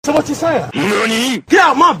So what you saying? Get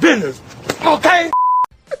out my business, okay?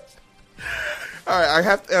 All right, I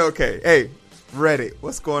have to. Okay, hey, Reddit,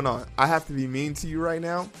 what's going on? I have to be mean to you right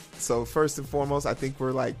now. So first and foremost, I think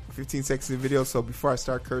we're like 15 seconds in the video. So before I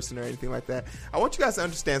start cursing or anything like that, I want you guys to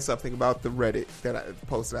understand something about the Reddit that I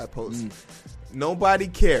post. Nobody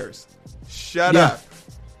cares. Shut up.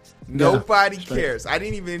 Nobody cares. I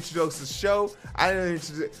didn't even introduce the show.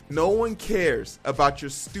 No one cares about your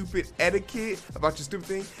stupid etiquette, about your stupid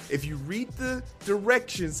thing. If you read the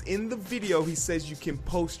directions in the video, he says you can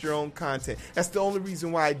post your own content. That's the only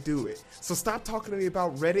reason why I do it. So stop talking to me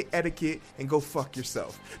about Reddit etiquette and go fuck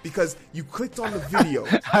yourself. Because you clicked on the video.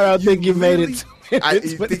 I don't think you made it.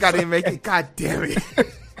 You think I didn't make it? God damn it.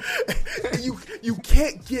 You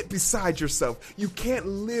can't get beside yourself. You can't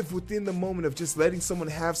live within the moment of just letting someone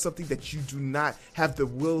have something that you do not have the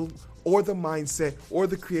will or the mindset or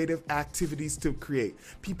the creative activities to create.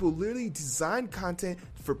 People literally design content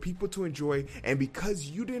for people to enjoy, and because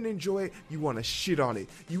you didn't enjoy it, you want to shit on it.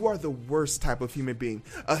 You are the worst type of human being.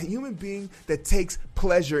 A human being that takes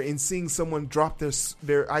pleasure in seeing someone drop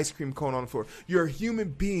their ice cream cone on the floor. You're a human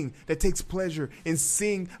being that takes pleasure in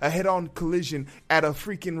seeing a head-on collision at a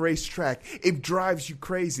freaking racetrack. It drives you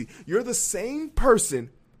crazy. You're the same person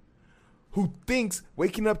who thinks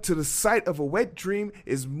waking up to the sight of a wet dream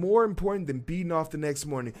is more important than beating off the next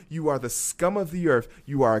morning. You are the scum of the earth.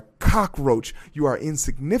 You are a cockroach. You are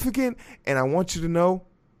insignificant, and I want you to know,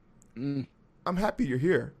 I'm happy you're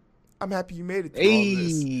here. I'm happy you made it through all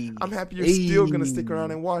this. I'm happy you're still going to stick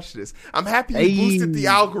around and watch this. I'm happy you boosted the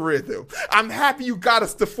algorithm. I'm happy you got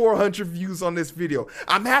us to 400 views on this video.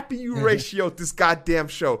 I'm happy you ratioed this goddamn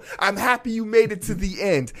show. I'm happy you made it to the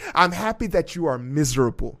end. I'm happy that you are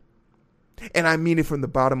miserable. And I mean it from the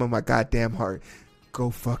bottom of my goddamn heart. Go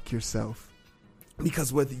fuck yourself.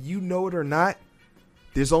 Because whether you know it or not,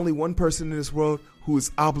 there's only one person in this world who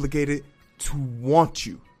is obligated to want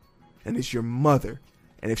you. And it's your mother.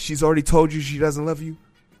 And if she's already told you she doesn't love you,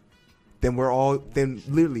 then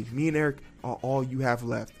literally me and Eric are all you have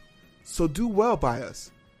left. So do well by us.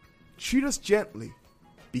 Treat us gently.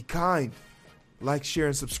 Be kind. Like, share,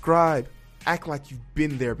 and subscribe. Act like you've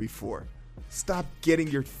been there before. Stop getting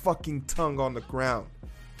your fucking tongue on the ground.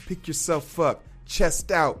 Pick yourself up.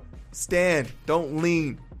 Chest out. Stand. Don't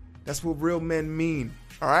lean. That's what real men mean.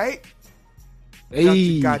 All right? Got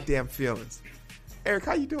your goddamn feelings. Eric,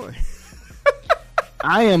 how you doing?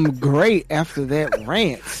 I am great after that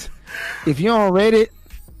rant. If you're on Reddit,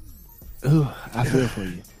 I feel for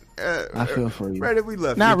you. I feel for you. Reddit, we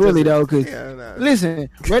love you. Not really, though, because, listen,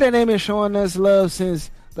 Reddit ain't been showing us love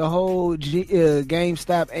since the whole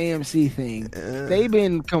GameStop AMC thing. They've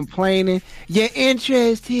been complaining, your intro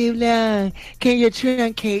is too long. Can you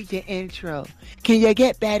truncate the intro? Can you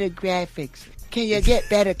get better graphics? Can you get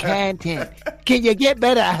better content? Can you get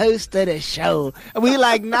better host of the show? And we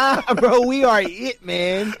like, nah, bro, we are it,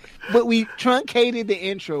 man. But we truncated the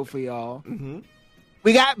intro for y'all. Mm-hmm.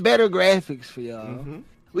 We got better graphics for y'all. Mm-hmm.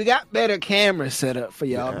 We got better camera setup for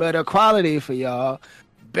y'all. Yeah. Better quality for y'all.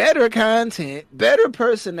 Better content, better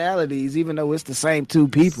personalities, even though it's the same two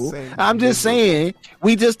people. I'm just saying,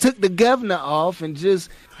 we just took the governor off and just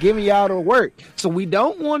giving y'all the work. So we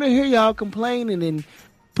don't want to hear y'all complaining and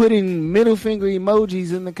putting middle finger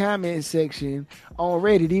emojis in the comment section on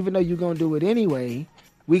Reddit, even though you're going to do it anyway.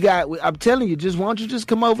 I'm telling you, why don't you just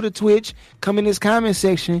come over to Twitch, come in this comment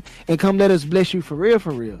section, and come let us bless you for real,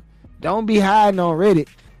 for real. Don't be hiding on Reddit.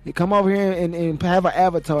 You come over here and have an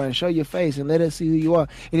avatar and show your face and let us see who you are.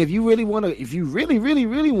 And if you really want to, if you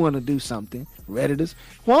really want to do something, Redditors,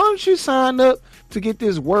 why don't you sign up to get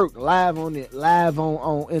this work live in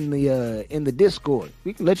the Discord?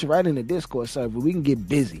 We can let you right in the Discord server. We can get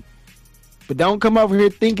busy. But don't come over here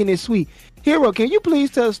thinking it's sweet. Hero, can you please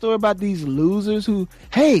tell a story about these losers who,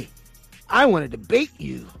 hey, I want to debate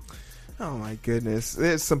you? Oh my goodness.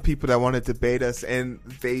 There's some people that want to debate us, and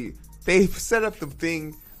they've set up the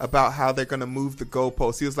thing about how they're going to move the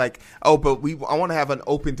goalposts. He was like, oh, but I want to have an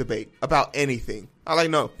open debate about anything. I'm like,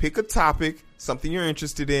 no, pick a topic, something you're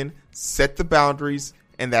interested in, set the boundaries,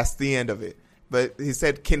 and that's the end of it. But he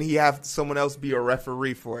said, can he have someone else be a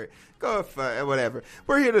referee for it? Go, whatever.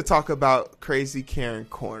 We're here to talk about Crazy Karen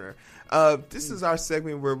Corner. This is our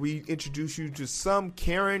segment where we introduce you to some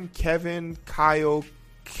Karen, Kevin, Kyle,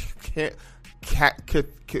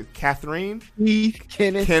 Catherine,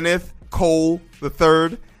 Kenneth, Cole the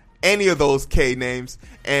third, any of those K names,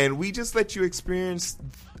 and we just let you experience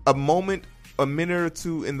a minute or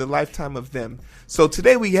two in the lifetime of them. So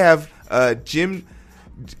today we have Jim's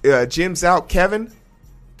out, Kevin,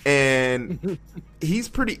 and he's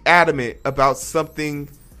pretty adamant about something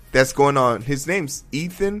that's going on. His name's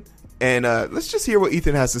Ethan, And let's just hear what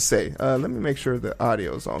Ethan has to say. Let me make sure the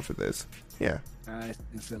audio is on for this. Yeah. I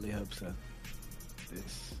sincerely hope so.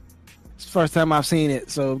 It's the first time I've seen it,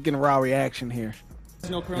 so getting a raw reaction here.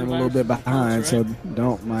 No, I'm a little bit behind, so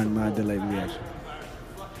don't mind my delayed reaction.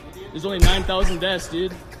 There's only 9,000 deaths,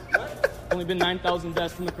 dude. Only been 9,000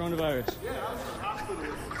 deaths from the coronavirus.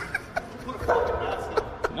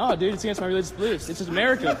 No, dude, it's against my religious beliefs. This is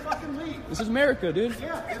America. This is America, dude.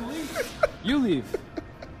 You leave.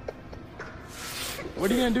 What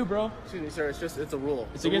are you gonna do, bro? Excuse me, sir. It's a rule.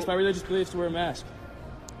 It's against my religious beliefs to wear a mask.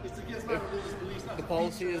 It's against my religious beliefs. The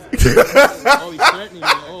policy is. Oh, he's threatening me.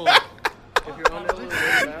 Oh, If you're unable to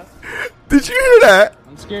wear a mask, Did you hear that?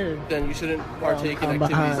 I'm scared. then you shouldn't partake in I'm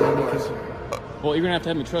activities behind. indoors. Well, you're gonna have to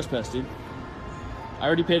have me trespass, dude. I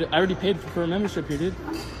already paid for a membership here, dude.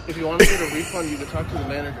 If you want to get a refund, you can talk to the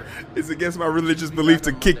manager. It's against my religious belief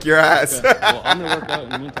to kick your ass. Okay. Well, I'm gonna work out in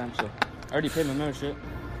the meantime, so I already paid my membership.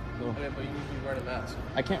 So Okay, but you need to be wearing a mask.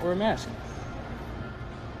 I can't wear a mask.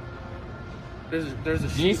 There's a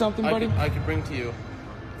sheet You need something, buddy? I could bring to you.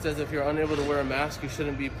 It says if you're unable to wear a mask, you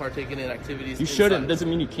shouldn't be partaking in activities. You shouldn't. inside. Doesn't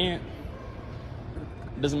mean you can't.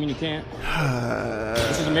 Doesn't mean you can't.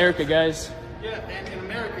 This is America, guys. Yeah, and in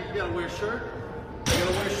America, you gotta wear a shirt, you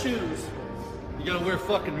gotta wear shoes, you gotta wear a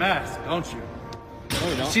fucking mask, don't you? No,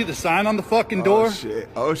 you don't. See the sign on the fucking door? Oh shit!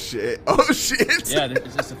 Oh shit! Oh shit! Yeah,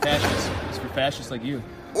 it's just a fascist. It's for fascists like you.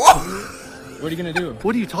 Whoa. What are you gonna do?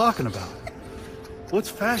 What are you talking about? What's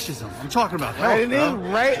fascism? I'm talking about health, Right in,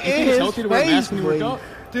 bro. right You in think it's his healthy to wear a face, mask when you work boy. out?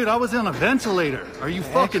 Dude, I was on a ventilator. Are you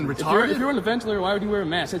fucking If retarded? you're on a ventilator, why would you wear a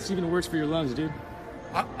mask? That's even worse for your lungs, dude.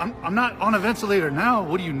 I'm not on a ventilator now.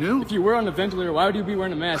 What, are you new? If you were on a ventilator, why would you be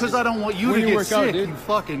wearing a mask? Because I don't want you When to you get work sick, out, dude. you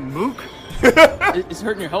fucking mook. It's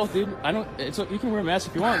hurting your health, dude. You can wear a mask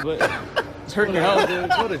if you want, but it's hurting your health, dude.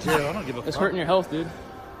 Go to jail. I don't give a fuck. It's hurting your health, dude.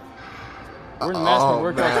 Wearing a mask when you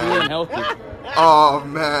work out is really unhealthy. Oh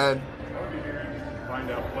man! Find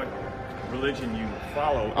out what religion you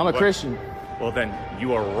follow. I'm a Christian. Well, then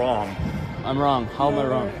you are wrong. I'm wrong. How am I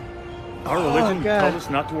wrong? Our religion God. tells us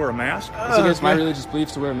not to wear a mask. It's against my religious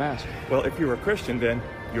beliefs to wear a mask. Well, if you're a Christian, then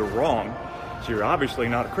you're wrong. So you're obviously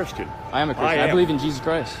not a Christian. I am a Christian. I am. believe in Jesus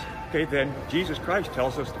Christ. Okay, then Jesus Christ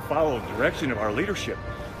tells us to follow the direction of our leadership.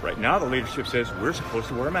 Right now, the leadership says we're supposed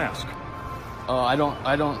to wear a mask. I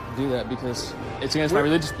don't do that because it's against my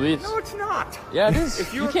religious beliefs. No, it's not. Yeah, it is.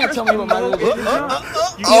 If you're You a can't tell me what my Christian, religious no,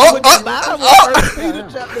 beliefs you are. can put your Bible, First Peter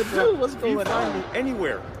chapter 2. What's You going find on? it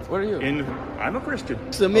anywhere. What are you? I'm a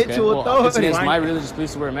Christian. Submit Okay, to well, it's authority. against my religious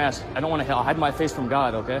beliefs to wear a mask. I don't want to hide my face from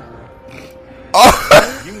God, okay?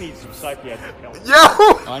 You need some psychiatric help. Yo!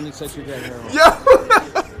 Oh, I need such a guy here.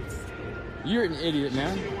 Yo! You're an idiot,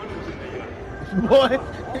 man. Boy,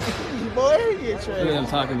 you're Look at trying. them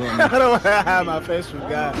talking about I don't want to hide my face from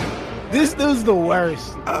God. This dude's the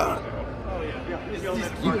worst. me.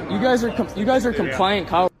 You guys are compliant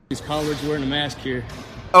cowards. These cowards wearing a mask here.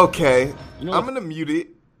 Okay, You know I'm what- gonna mute it,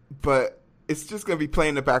 but it's just gonna be playing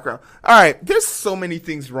in the background. All right, there's so many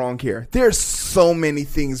things wrong here. There's so many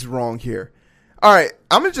things wrong here. All right,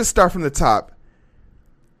 I'm gonna just start from the top.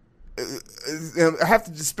 I have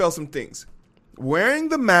to dispel some things. Wearing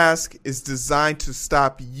the mask is designed to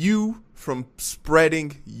stop you from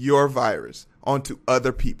spreading your virus onto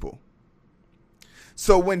other people.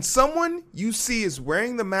 So when someone you see is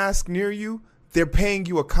wearing the mask near you, they're paying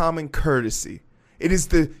you a common courtesy. It is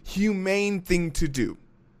the humane thing to do.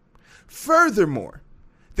 Furthermore,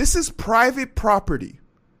 this is private property.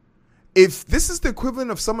 If this is the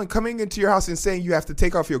equivalent of someone coming into your house and saying you have to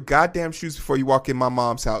take off your goddamn shoes before you walk in my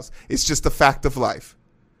mom's house, it's just a fact of life.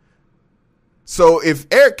 So if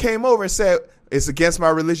Eric came over and said it's against my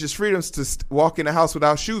religious freedoms to walk in the house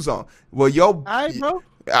without shoes on, well, All right, bro. all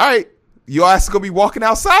right, your ass gonna be walking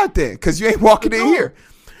outside then, because you ain't walking in here.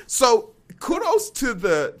 So kudos to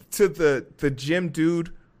the gym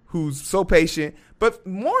dude who's so patient. But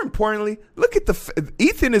more importantly, look at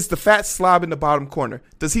Ethan is the fat slob in the bottom corner.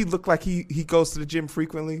 Does he look like he goes to the gym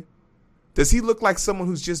frequently? Does he look like someone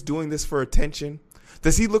who's just doing this for attention?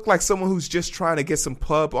 Does he look like someone who's just trying to get some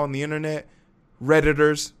pub on the internet?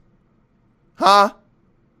 Redditors? Huh?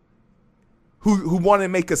 Who want to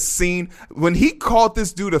make a scene? When he called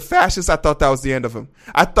this dude a fascist, I thought that was the end of him.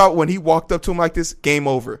 I thought when he walked up to him like this, game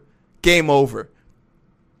over. Game over.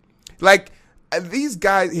 Like, these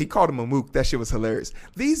guys, he called him a mook. That shit was hilarious.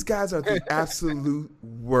 These guys are the absolute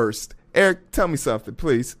worst. Eric, tell me something,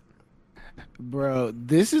 please. Bro,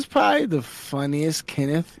 this is probably the funniest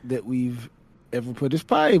Kenneth that we've ever put. It's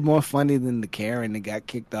probably more funny than the Karen that got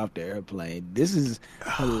kicked off the airplane. This is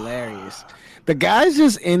hilarious. The guy's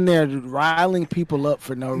just in there riling people up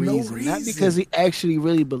for no reason. Not because he actually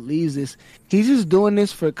really believes this. He's just doing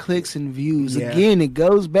this for clicks and views. Yeah. Again, it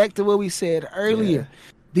goes back to what we said earlier. Yeah.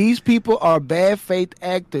 These people are bad faith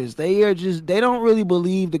actors. They don't really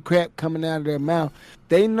believe the crap coming out of their mouth.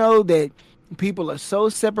 They know that people are so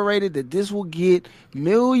separated that this will get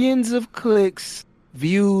millions of clicks,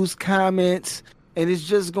 views, comments, and it's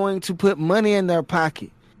just going to put money in their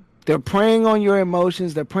pocket. They're preying on your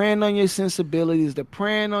emotions. They're preying on your sensibilities. They're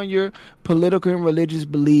preying on your political and religious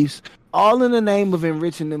beliefs, all in the name of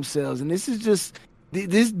enriching themselves. And this is just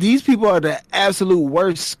these people are the absolute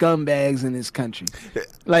worst scumbags in this country.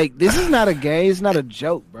 Like, this is not a game. It's not a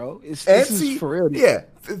joke, bro. This is for real. Yeah,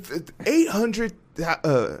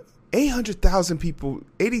 800,000 people,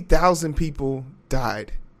 80,000 people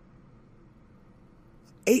died.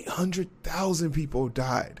 800,000 people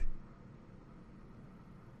died.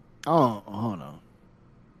 Oh, hold on.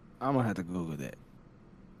 I'm gonna have to Google that.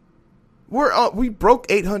 We broke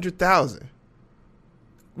 800,000.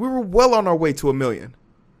 We were well on our way to 1 million.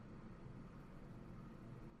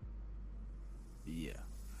 Yeah.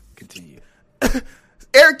 Continue.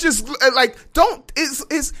 Eric just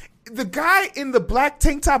is the guy in the black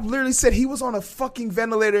tank top literally said he was on a fucking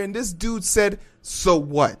ventilator, and this dude said, "So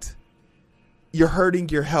what? You're hurting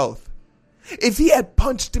your health." If he had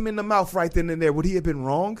punched him in the mouth right then and there, would he have been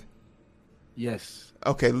wrong? Yes.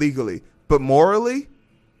 Okay, legally. But morally?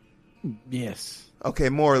 Yes. Okay,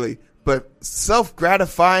 morally. But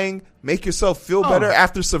self-gratifying, make yourself feel better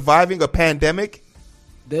after surviving a pandemic?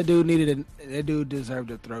 That dude deserved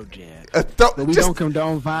a throat jab. But we don't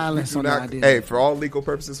condone violence on the identity. Hey, for all legal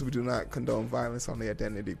purposes, we do not condone violence on the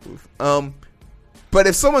identity booth. But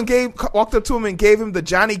if someone walked up to him and gave him the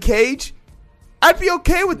Johnny Cage, I'd be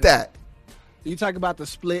okay with that. You talk about the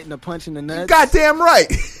split and the punch in the nuts? Goddamn right.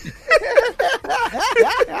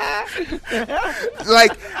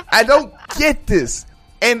 Like, I don't get this.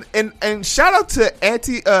 And shout out to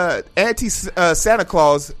anti Santa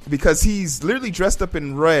Claus, because he's literally dressed up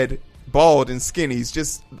in red, bald and skinny. He's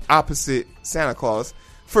just opposite Santa Claus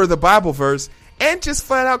for the Bible verse, and just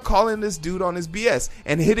flat out calling this dude on his BS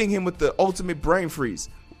and hitting him with the ultimate brain freeze.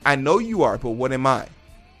 I know you are, but what am I?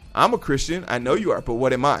 I'm a Christian. I know you are, but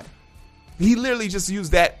what am I? He literally just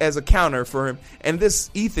used that as a counter for him, and this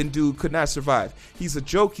Ethan dude could not survive. He's a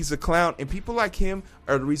joke, he's a clown, and people like him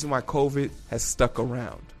are the reason why COVID has stuck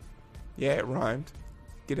around. Yeah, it rhymed.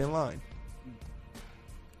 Get in line.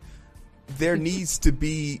 There needs to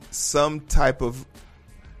be some type of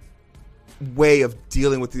way of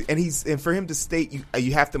dealing with it, and for him to state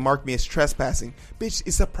you have to mark me as trespassing. Bitch,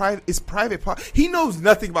 it's private. He knows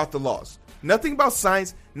nothing about the laws, nothing about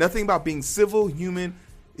science, nothing about being civil, human.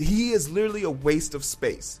 He is literally a waste of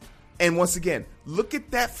space. And once again, look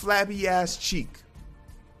at that flabby ass cheek.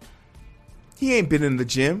 He ain't been in the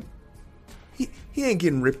gym. He ain't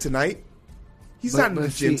getting ripped tonight. He's not in the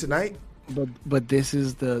gym tonight. But this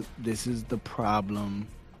is the problem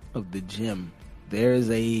of the gym. There is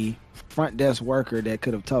a front desk worker that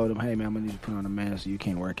could have told him, "Hey man, I'm gonna need to put on a mask so you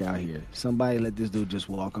can't work out here." Somebody let this dude just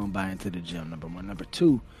walk on by into the gym. Number one. Number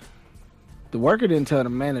two, the worker didn't tell the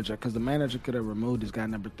manager, because the manager could have removed this guy.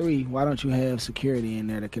 Number three, why don't you have security in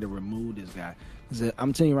there that could have removed this guy?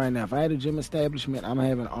 I'm telling you right now, if I had a gym establishment, I'm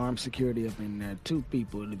having armed security up in there, 2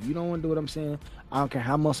 people. And if you don't want to do what I'm saying, I don't care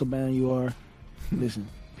how muscle bound you are. Listen,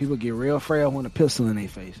 people get real frail when a pistol in their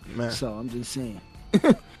face. Man. So I'm just saying.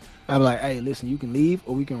 I'm like, hey, listen, you can leave,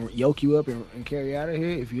 or we can yoke you up and carry you out of here.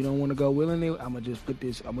 If you don't want to go willingly, I'm gonna just put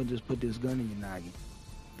this gun in your noggin.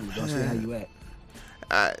 And we're gonna see how you act.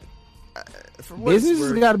 Business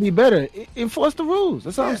has got to be better. Enforce the rules.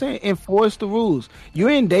 That's all I'm saying. Enforce the rules.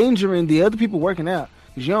 You're endangering the other people working out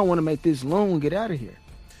because you don't want to make this loon get out of here.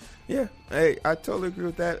 Yeah, hey, I totally agree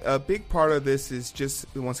with that. A big part of this is just,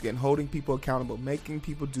 once again, holding people accountable, making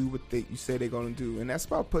people do what you say they're going to do, and that's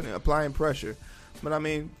about applying pressure. But I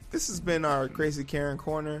mean, this has been our Crazy Karen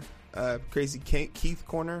Corner, Crazy Keith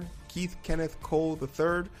Corner, Keith Kenneth Cole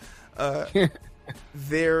III.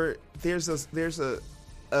 There's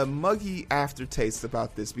a muggy aftertaste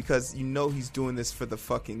about this, because you know he's doing this for the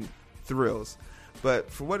fucking thrills. But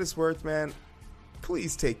for what it's worth, man,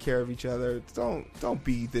 please take care of each other. Don't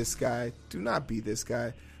be this guy. Do not be this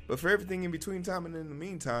guy. But for everything in between time and in the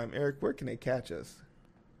meantime, Eric, where can they catch us?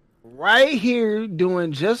 Right here,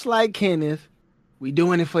 doing just like Kenneth. We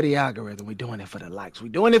doing it for the algorithm. We doing it for the likes. We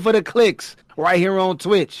doing it for the clicks. Right here on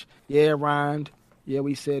Twitch. Yeah, it rhymed. Yeah,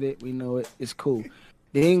 we said it. We know it. It's cool.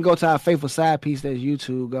 Then go to our faithful side piece. That's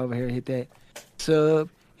YouTube. Go over here, hit that sub.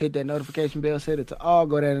 Hit that notification bell, set it to all.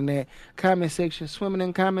 Go down in that comment section, swimming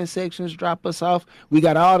in comment sections, drop us off. We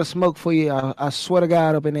got all the smoke for you. I swear to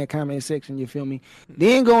God, up in that comment section, you feel me?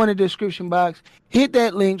 Then go in the description box, hit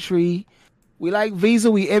that link tree. We like Visa.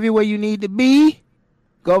 We everywhere you need to be.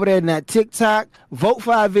 Go over there in that TikTok. Vote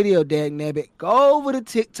for our video, dagnabbit. Go over to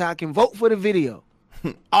TikTok and vote for the video.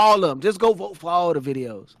 All of them. Just go vote for all the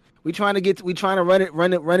videos. We trying to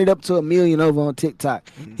run it up to 1 million over on TikTok.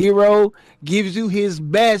 Hero gives you his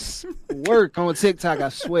best work on TikTok, I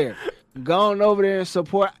swear. Go on over there and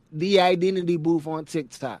support the Identity Booth on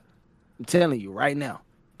TikTok. I'm telling you right now.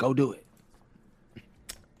 Go do it.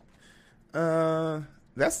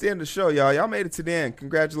 That's the end of the show, y'all. Y'all made it to the end.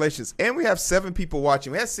 Congratulations. And we have 7 people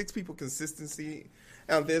watching. We had 6 people consistency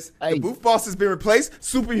on this. Hey. The booth boss has been replaced.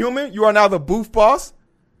 Superhuman, you are now the booth boss.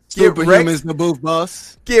 Superhuman's the booth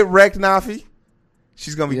boss. Get wrecked, Nafi.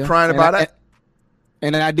 She's going to be crying about it.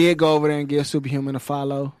 And I did go over there and give Superhuman a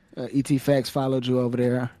follow. ET Facts followed you over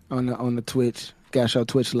there on the Twitch. Got your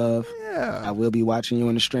Twitch love. Yeah. I will be watching you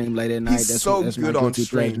on the stream late at night. That's good on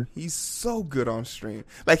stream. Pleasure. He's so good on stream.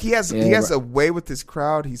 Like he has a way with his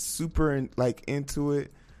crowd. He's super into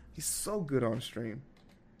it. He's so good on stream.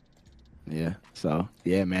 Yeah. So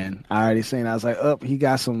yeah, man. I already seen. I was like, he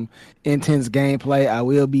got some intense gameplay. I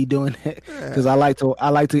will be doing it because I like to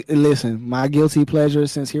listen. My guilty pleasure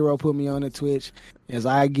since Hero put me on the Twitch is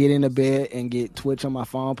I get into bed and get Twitch on my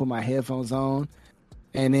phone, put my headphones on,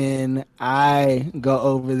 and then I go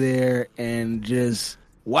over there and just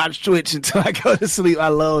watch Twitch until I go to sleep. I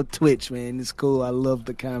love Twitch, man. It's cool. I love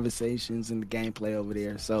the conversations and the gameplay over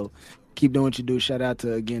there. So keep doing what you do. Shout out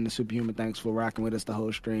to, again, the Superhuman. Thanks for rocking with us the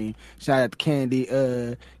whole stream. Shout out to Candy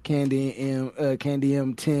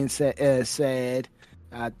M10 Sad.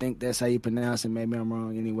 I think that's how you pronounce it. Maybe I'm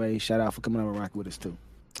wrong. Anyway, shout out for coming over and rocking with us too.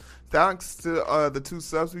 Thanks to the 2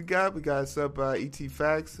 subs we got. We got a sub ET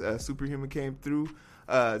Facts. Superhuman came through.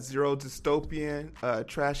 Zero Dystopian,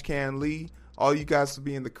 Trash Can Lee. All you guys will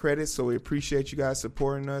be in the credits, so we appreciate you guys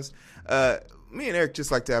supporting us. Me and Eric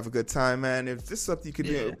just like to have a good time, man. If this is something you could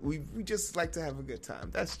do, we just like to have a good time.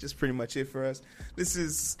 That's just pretty much it for us. This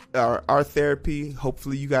is our therapy.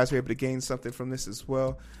 Hopefully you guys are able to gain something from this as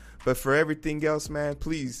well. But for everything else, man,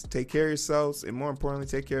 please take care of yourselves, and more importantly,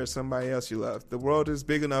 take care of somebody else you love. The world is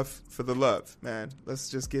big enough for the love, man. Let's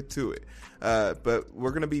just get to it. But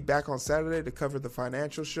we're going to be back on Saturday to cover the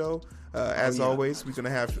financial show. As always, we're going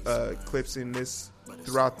to have clips in this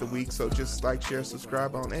throughout the week. So just like, share,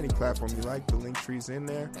 subscribe on any platform you like. The link tree's in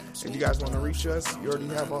there. If you guys want to reach us, you already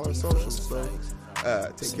have all our socials. So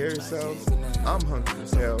take care of yourselves. I'm hungry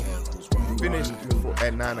as hell. Finish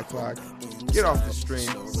at 9 o'clock. Get off the stream.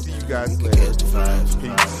 See you guys later.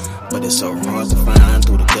 Peace. But it's so hard to find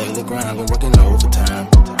through the daily grind. We're working overtime.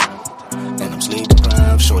 And I'm sleep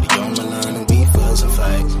deprived. Shorty on my line and we fuss and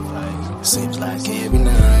fight. Seems like every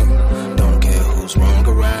night. Don't care who's wrong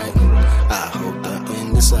or right. I hope the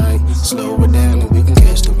end is sight. Slow it down.